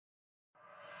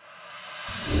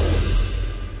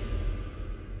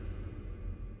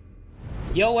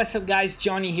Yo, what's up guys,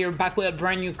 Johnny here, back with a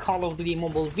brand new Call of Duty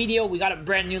Mobile video. We got a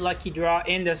brand new lucky draw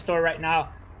in the store right now.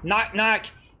 Knock knock,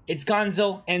 it's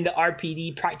GUNZO and the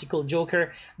RPD Practical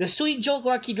Joker. The Sweet Joke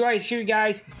lucky draw is here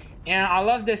guys, and I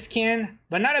love the skin,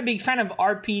 but not a big fan of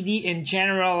RPD in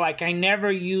general. Like, I never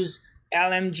use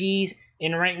LMGs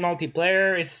in ranked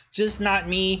multiplayer. It's just not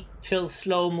me. Feels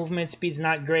slow, movement speed's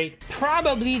not great.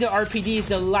 Probably the RPD is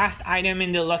the last item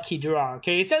in the lucky draw,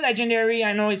 okay? It's a legendary,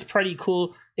 I know it's pretty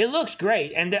cool. It looks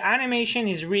great, and the animation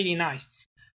is really nice.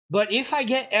 But if I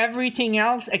get everything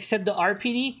else except the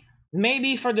RPD,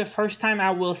 maybe for the first time I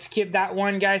will skip that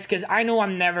one, guys, because I know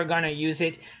I'm never gonna use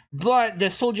it. But the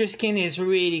soldier skin is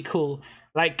really cool.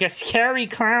 Like a scary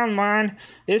clown, man.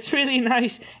 It's really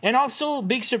nice. And also,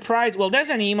 big surprise, well,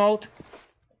 there's an emote.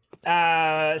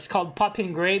 It's called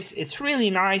Poppin' Grapes. It's really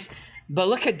nice. But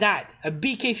look at that. A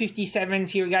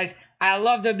BK-57's here, guys. I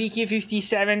love the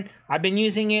BK-57. I've been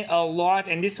using it a lot.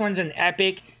 And this one's an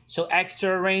epic, so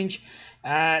extra range.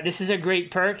 This is a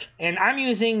great perk. And I'm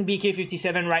using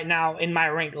BK-57 right now in my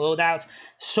ranked loadouts.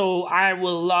 So I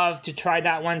will love to try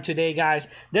that one today, guys.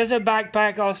 There's a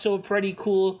backpack also pretty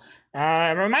cool.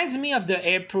 It reminds me of the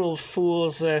April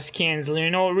Fool's skins. You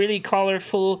know, really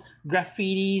colorful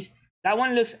graffitis. That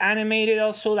one looks animated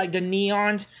also, like the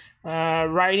neons,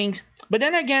 writings. But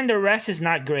then again, the rest is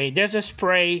not great. There's a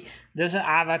spray, there's an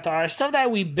avatar, stuff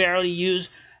that we barely use.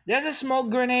 There's a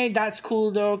smoke grenade, that's cool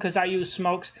though, because I use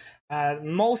smokes,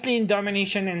 mostly in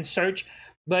domination and search.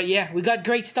 But yeah, we got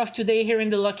great stuff today here in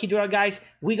the lucky draw, guys.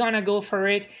 We're gonna go for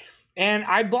it. And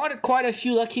I bought quite a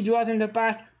few lucky draws in the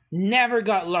past. Never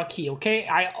got lucky, okay?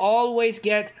 I always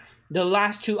get the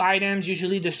last two items,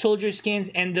 usually the soldier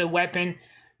skins and the weapon,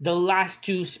 the last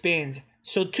two spins.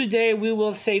 So today we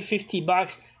will save 50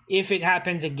 bucks if it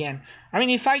happens again. I mean,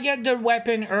 if I get the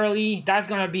weapon early, that's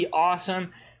gonna be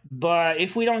awesome. But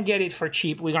if we don't get it for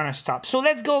cheap, we're gonna stop. So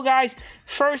let's go, guys.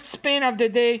 First spin of the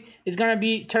day is gonna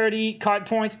be 30 COD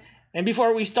points. And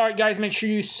before we start, guys, make sure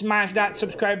you smash that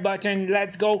subscribe button.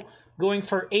 Let's go. Going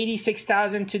for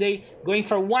 86,000 today. Going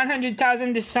for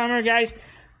 100,000 this summer, guys.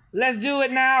 Let's do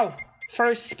it now.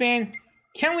 First spin.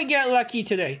 Can we get lucky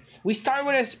today? We start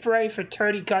with a spray for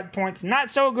 30 COD points. Not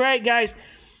so great, guys.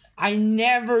 I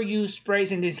never use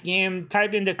sprays in this game.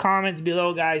 Type in the comments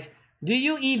below, guys. Do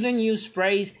you even use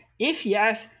sprays? If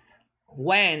yes,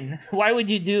 when? Why would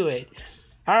you do it?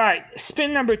 Alright,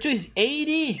 spin number 2 is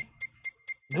 80.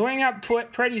 Going up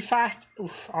pretty fast.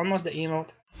 Oof, almost the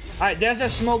emote. Alright, there's a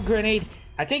smoke grenade.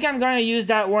 I think I'm going to use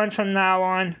that one from now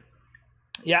on.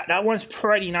 Yeah, that one's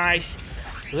pretty nice.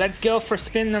 Let's go for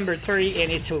spin number 3, and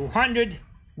it's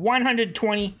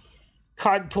 120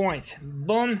 COD points.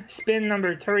 Boom, spin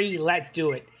number 3, let's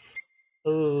do it.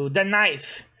 Ooh, the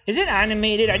knife. Is it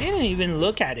animated? I didn't even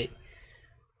look at it.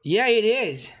 Yeah, it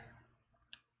is.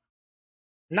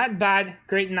 Not bad,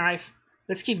 great knife.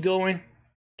 Let's keep going.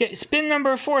 Okay, spin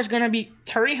number 4 is gonna be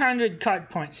 300 COD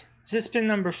points. Is this spin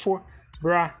number 4?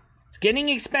 Bruh, it's getting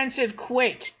expensive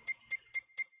quick.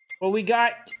 Well, we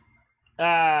got...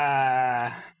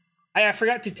 I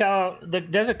forgot to tell,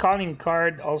 there's a calling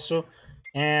card also,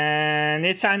 and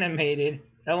it's animated.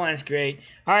 That one's great.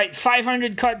 Alright,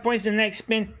 500 COD points the next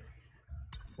spin.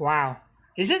 Wow.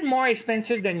 Is it more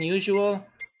expensive than usual?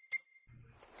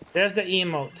 There's the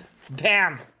emote.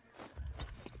 Bam!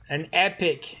 An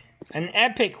epic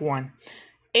one.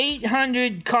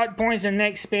 800 COD points the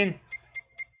next spin.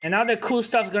 And all the cool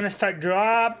stuff's gonna start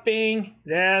dropping.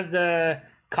 There's the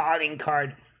calling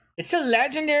card. It's a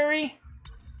legendary.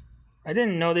 I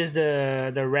didn't notice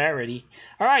the rarity.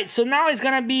 Alright, so now it's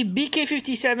gonna be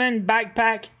BK-57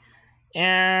 backpack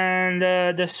and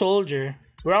the soldier.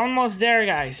 We're almost there,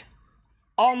 guys.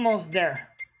 Almost there.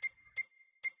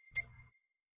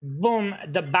 Boom,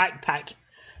 the backpack.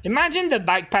 Imagine the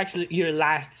backpack's your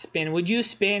last spin. Would you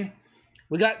spin?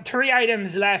 We got 3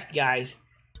 items left, guys.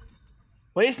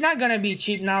 Well, it's not gonna be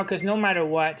cheap now, because no matter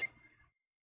what,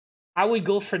 I would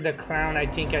go for the clown, I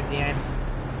think, at the end.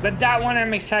 But that one,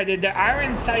 I'm excited. The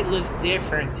iron sight looks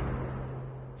different.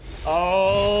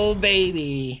 Oh,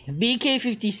 baby.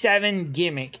 BK-57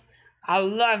 gimmick. I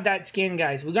love that skin,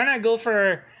 guys. We're gonna go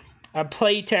for a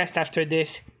play test after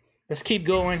this. Let's keep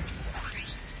going.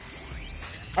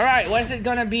 Alright, what's it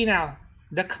gonna be now?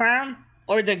 The clown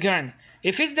or the gun?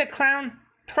 If it's the clown,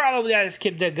 probably I'll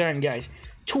skip the gun, guys.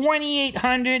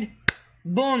 2,800.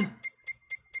 Boom.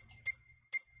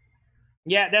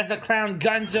 Yeah, that's the clown.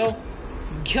 GUNZO.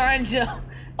 GUNZO.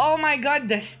 Oh my god,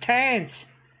 the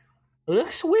stance.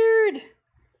 Looks weird.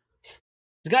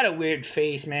 It's got a weird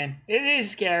face, man. It is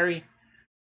scary.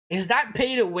 Is that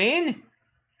pay to win?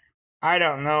 I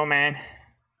don't know, man.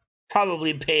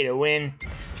 Probably pay to win.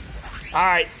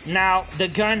 Alright, now the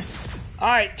gun.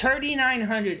 Alright,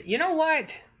 3,900. You know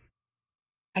what?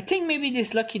 I think maybe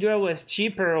this lucky draw was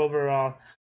cheaper overall.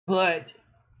 But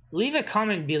leave a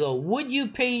comment below. Would you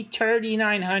pay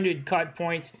 3,900 COD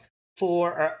points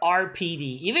for an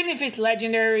RPD? Even if it's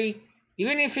legendary,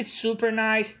 even if it's super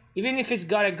nice, even if it's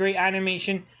got a great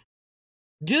animation.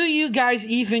 Do you guys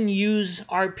even use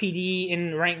RPD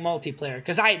in ranked multiplayer?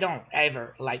 Because I don't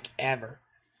ever, like ever.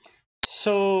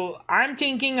 So I'm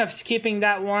thinking of skipping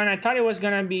that one. I thought it was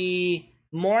gonna be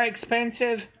more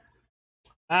expensive.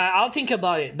 I'll think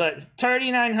about it, but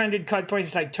 3,900 COD points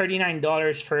is like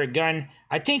 $39 for a gun.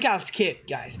 I think I'll skip,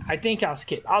 guys. I think I'll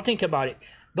skip. I'll think about it.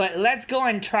 But let's go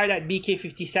and try that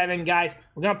BK-57, guys.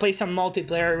 We're gonna play some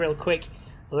multiplayer real quick.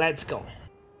 Let's go.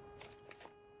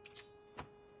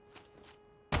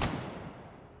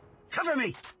 Cover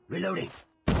me! Reloading.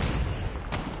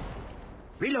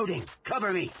 Reloading.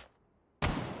 Cover me.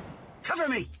 Cover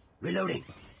me! Reloading.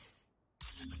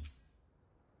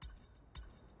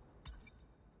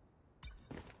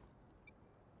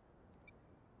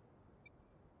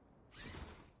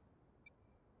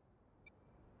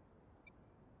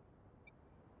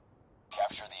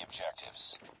 Capture the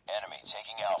objectives. Enemy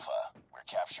taking Alpha. We're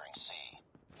capturing C.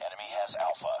 Enemy has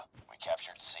Alpha. We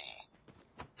captured C.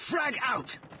 Frag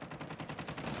out!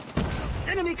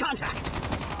 Enemy contact!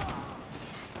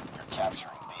 We're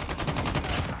capturing B.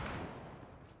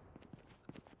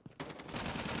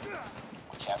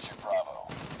 We captured Bravo.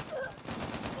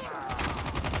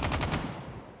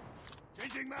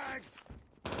 Changing mag!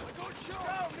 I got shot!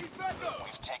 Down! Need backup!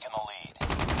 We've taken the lead.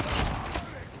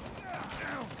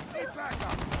 Down! Need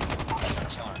backup!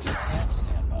 Killer drone on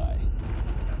standby.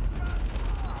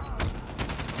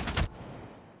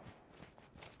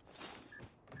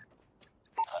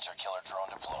 Hunter killer drone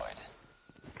deployed.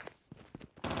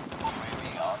 UAV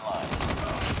online.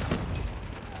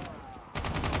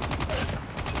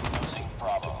 Losing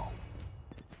Bravo.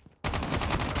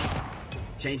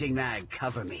 Changing mag,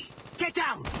 cover me. Get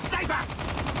down! Sniper!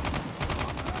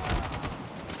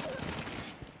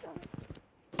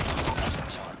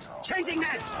 Killer drone. Changing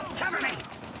mag! Cover me!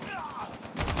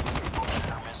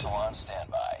 Predator missile on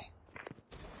standby.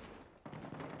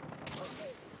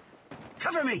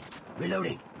 Cover me!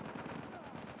 Reloading.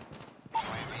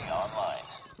 UAV online.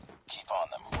 Keep on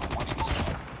them. We're winning this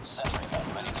one. Sentry gun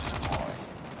ready to deploy.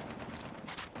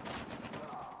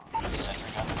 Sentry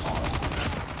gun deployed.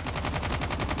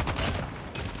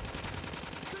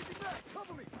 Changing mag!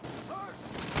 Cover me! Hurt!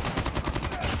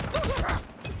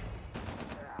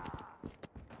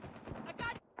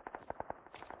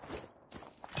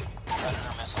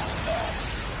 Predator missile inbound.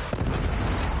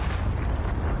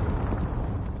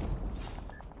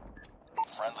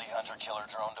 Friendly hunter killer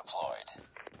drone deployed.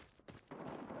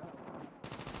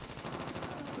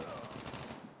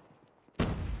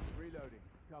 Reloading.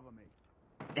 Cover me.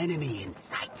 Enemy in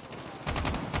sight.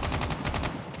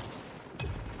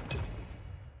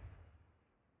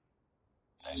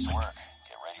 Nice work.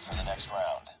 Get ready for the next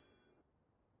round.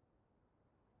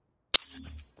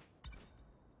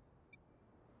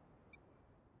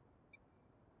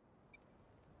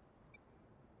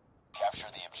 Capture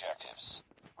the objectives.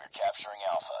 We're capturing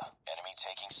Alpha. Enemy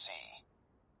taking C.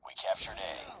 We captured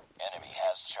A. Enemy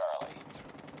has Charlie.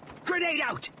 Grenade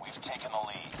out! We've taken the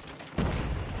lead.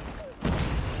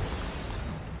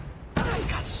 I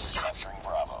got shot! Capturing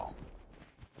Bravo.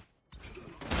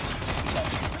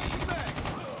 Capturing B.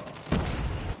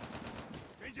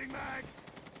 Changing mag!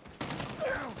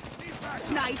 Down! Need backup!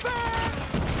 Sniper!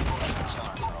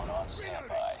 Killer drone on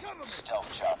standby.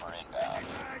 Stealth chopper inbound.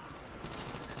 Mag!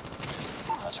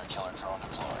 Hunter killer drone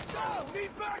deployed. Down!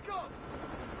 Need backup!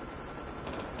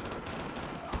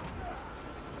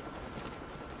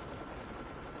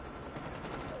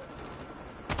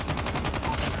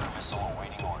 Missile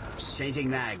awaiting orders. Changing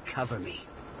mag, cover me.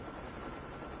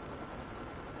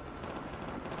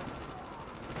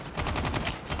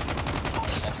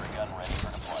 Sentry gun ready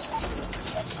for deployment.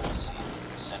 Capturing C.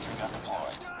 Sentry gun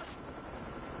deployed.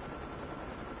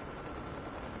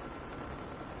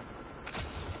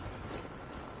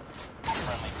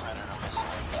 Friendly Predator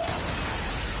missile inbound.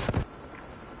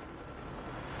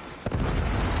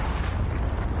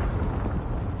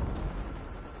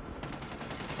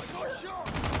 I got shot!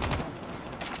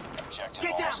 Objective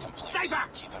Get almost down! complete. Sniper!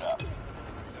 Keep it up.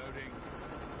 Reloading.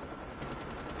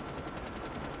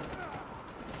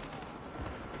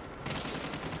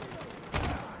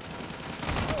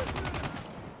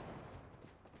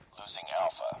 Losing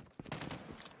Alpha.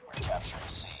 We're capturing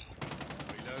C.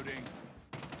 Reloading.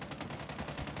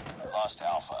 Lost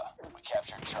Alpha. We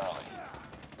captured Charlie.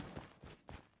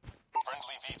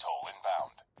 Friendly VTOL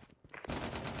inbound.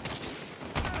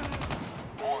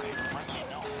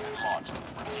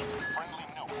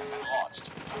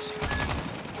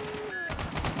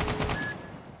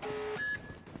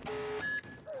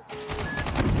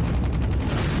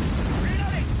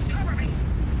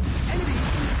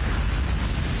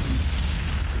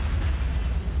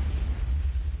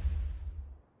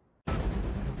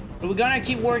 we're gonna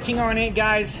keep working on it,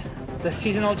 guys. The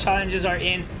seasonal challenges are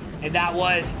in, and that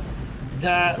was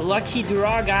the lucky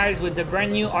draw, guys, with the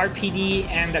brand new RPD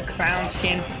and the clown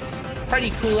skin. Pretty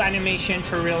cool animation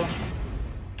for real.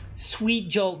 Sweet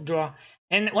joke draw.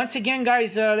 And once again,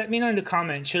 guys, let me know in the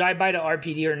comments, should I buy the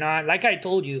RPD or not? Like I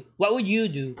told you, what would you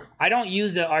do? I don't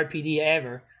use the RPD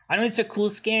ever. I know it's a cool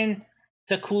skin,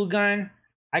 it's a cool gun.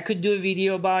 I could do a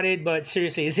video about it, but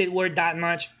seriously, is it worth that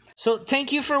much? So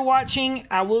thank you for watching.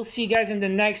 I will see you guys in the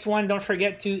next one. Don't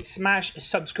forget to smash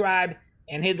subscribe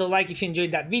and hit the like if you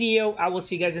enjoyed that video. I will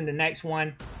see you guys in the next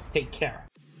one. Take care.